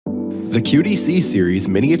The QDC series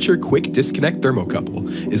miniature quick disconnect thermocouple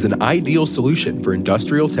is an ideal solution for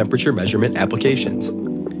industrial temperature measurement applications.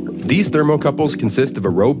 These thermocouples consist of a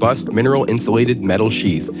robust mineral insulated metal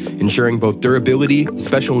sheath, ensuring both durability,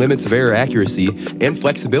 special limits of error accuracy, and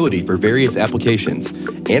flexibility for various applications,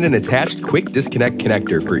 and an attached quick disconnect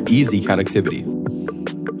connector for easy connectivity.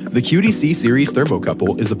 The QDC series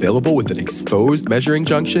thermocouple is available with an exposed measuring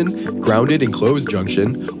junction, grounded enclosed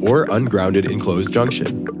junction, or ungrounded enclosed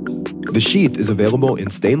junction. The sheath is available in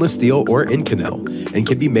stainless steel or Inconel and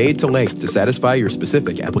can be made to length to satisfy your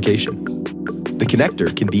specific application. The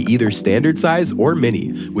connector can be either standard size or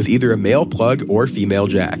mini, with either a male plug or female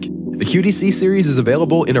jack. The QDC series is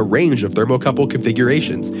available in a range of thermocouple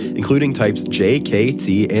configurations, including types J, K,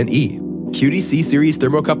 T, and E. QDC series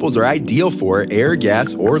thermocouples are ideal for air,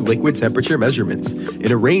 gas, or liquid temperature measurements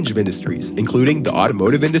in a range of industries, including the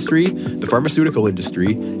automotive industry, the pharmaceutical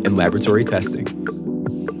industry, and laboratory testing.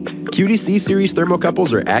 QDC series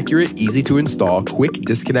thermocouples are accurate, easy to install, quick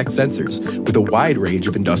disconnect sensors with a wide range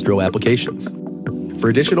of industrial applications. For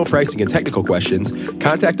additional pricing and technical questions,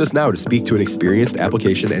 contact us now to speak to an experienced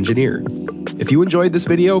application engineer. If you enjoyed this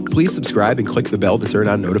video, please subscribe and click the bell to turn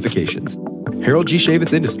on notifications. Harold G.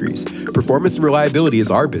 Schaevitz Industries. Performance and reliability is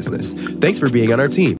our business. Thanks for being on our team.